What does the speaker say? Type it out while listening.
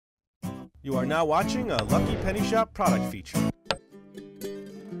You are now watching a Lucky Penny Shop product feature.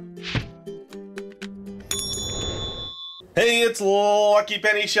 Hey, it's Lucky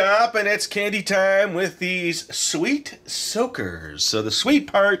Penny Shop, and it's candy time with these Sweet Soakers. So the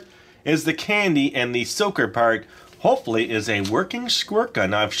sweet part is the candy, and the soaker part, hopefully, is a working squirt gun.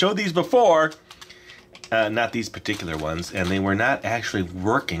 Now, I've showed these before, not these particular ones, and they were not actually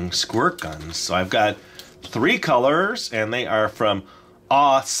working squirt guns. So I've got 3 colors, and they are from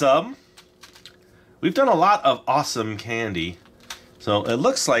Awesome. We've done a lot of awesome candy, so it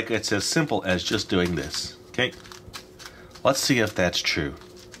looks like it's as simple as just doing this. Okay, let's see if that's true.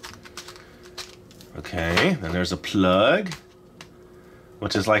 Okay, then there's a plug,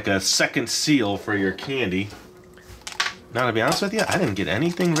 which is like a second seal for your candy. Now, to be honest with you, I didn't get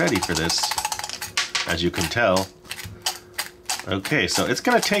anything ready for this, as you can tell. Okay, so it's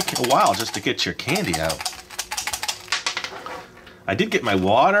gonna take a while just to get your candy out. I did get my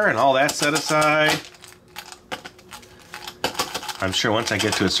water and all that set aside. I'm sure once I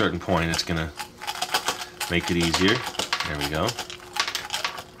get to a certain point, it's gonna make it easier. There we go.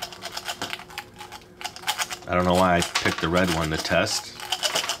 I don't know why I picked the red one to test.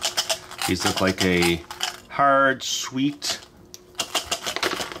 These look like a hard, sweet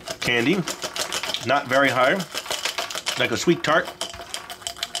candy. Not very hard. Like a sweet tart.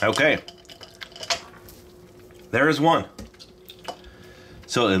 Okay. There is one.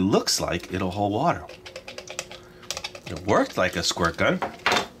 So it looks like it'll hold water. It worked like a squirt gun.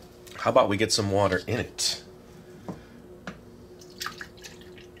 How about we get some water in it?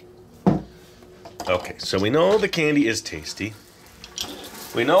 Okay, so we know the candy is tasty.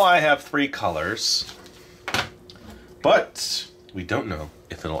 We know I have 3 colors. But we don't know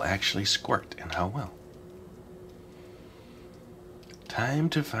if it'll actually squirt and how well. Time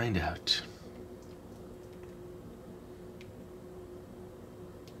to find out.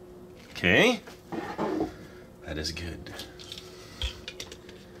 Okay. That is good.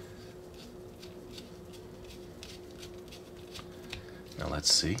 Now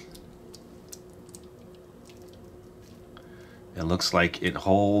let's see. It looks like it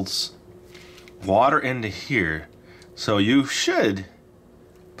holds water into here. So you should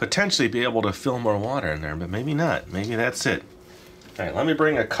potentially be able to fill more water in there, but maybe not. Maybe that's it. All right, let me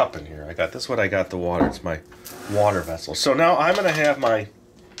bring a cup in here. This is what I got the water. It's my water vessel. So now I'm gonna have my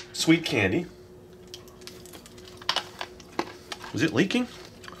sweet candy. Is it leaking?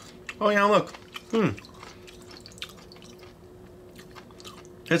 Oh yeah, look.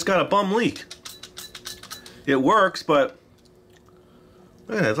 It's got a bum leak. It works, but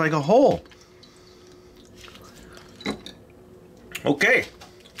man, it's like a hole. Okay,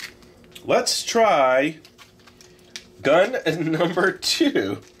 let's try gun number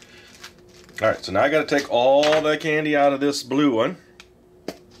 2. All right, so now I got to take all the candy out of this blue one.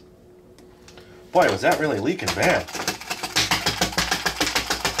 Boy, was that really leaking bad.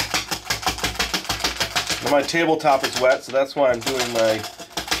 Now my tabletop is wet, so that's why I'm doing my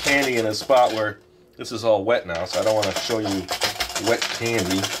candy in a spot where this is all wet now, so I don't want to show you wet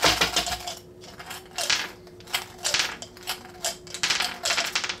candy.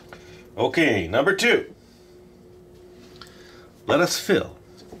 Okay, number 2. Let us fill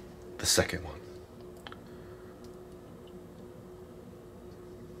the second one.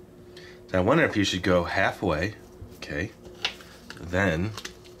 So I wonder if you should go halfway. Okay. Then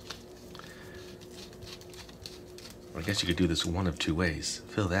I guess you could do this one of 2 ways.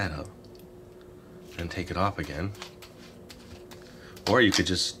 Fill that up and take it off again. Or you could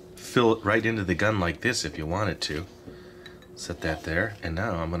just fill it right into the gun like this if you wanted to. Set that there, and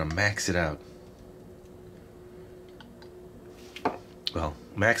now I'm gonna max it out. Well,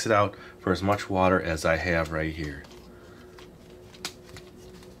 max it out for as much water as I have right here.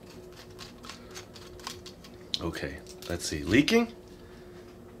 Okay, let's see. Leaking?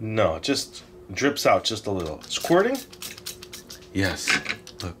 No, it just drips out just a little. Squirting? Yes,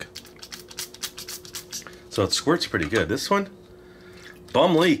 look. So it squirts pretty good. This one?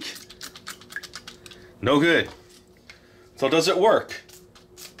 Bum leak. No good. So does it work?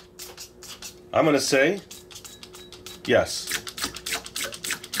 I'm gonna say yes.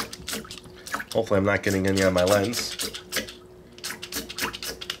 Hopefully I'm not getting any on my lens.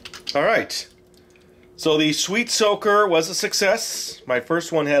 All right. So the Sweet Soaker was a success. My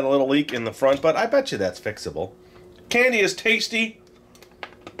first one had a little leak in the front, but I bet you that's fixable. Candy is tasty.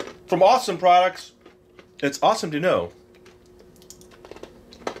 From Awesome Products. It's awesome to know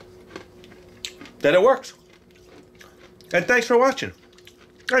that it works. And thanks for watching.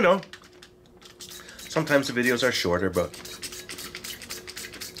 I know, sometimes the videos are shorter, but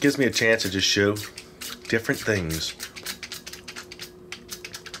it gives me a chance to just show different things.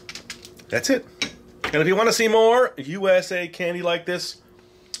 That's it. And if you want to see more USA candy like this,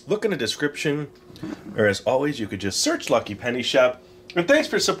 look in the description. Or as always, you could just search Lucky Penny Shop. And thanks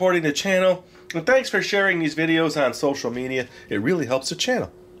for supporting the channel. And thanks for sharing these videos on social media. It really helps the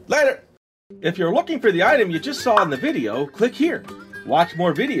channel. Later! If you're looking for the item you just saw in the video, click here. Watch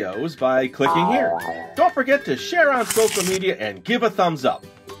more videos by clicking here. Don't forget to share on social media and give a thumbs up.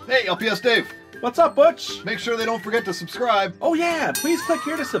 Hey, LPS-Dave. What's up, Butch? Make sure they don't forget to subscribe. Oh yeah, please click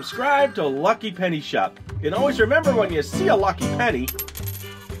here to subscribe to Lucky Penny Shop. And always remember, when you see a lucky penny,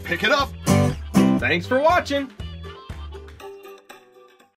 pick it up. Thanks for watching.